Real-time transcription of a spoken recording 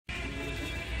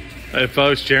Hey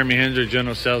folks, Jeremy Hinder,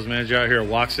 General Sales Manager out here at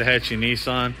Waxahachie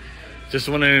Nissan. Just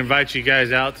wanted to invite you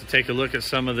guys out to take a look at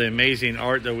some of the amazing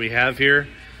art that we have here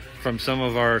from some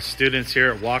of our students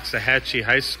here at Waxahachie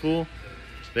High School.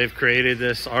 They've created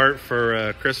this art for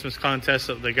a Christmas contest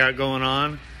that they got going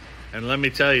on. And let me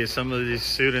tell you, some of these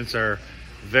students are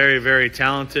very, very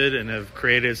talented and have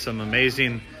created some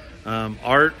amazing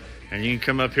art. And you can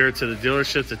come up here to the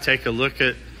dealership to take a look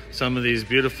at some of these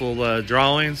beautiful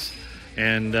drawings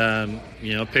and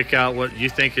you know, pick out what you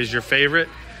think is your favorite.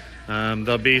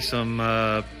 There'll be some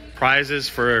prizes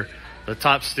for the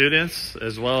top students,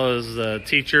 as well as the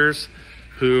teachers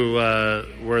who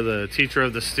were the teacher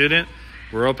of the student.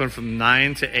 We're open from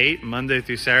 9 to 8 Monday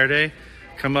through Saturday.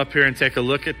 Come up here and take a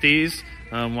look at these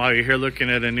while you're here looking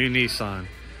at a new Nissan.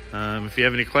 If you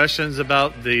have any questions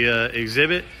about the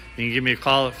exhibit, you can give me a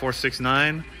call at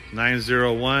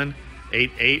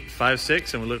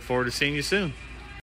 469-901-8856, and we look forward to seeing you soon.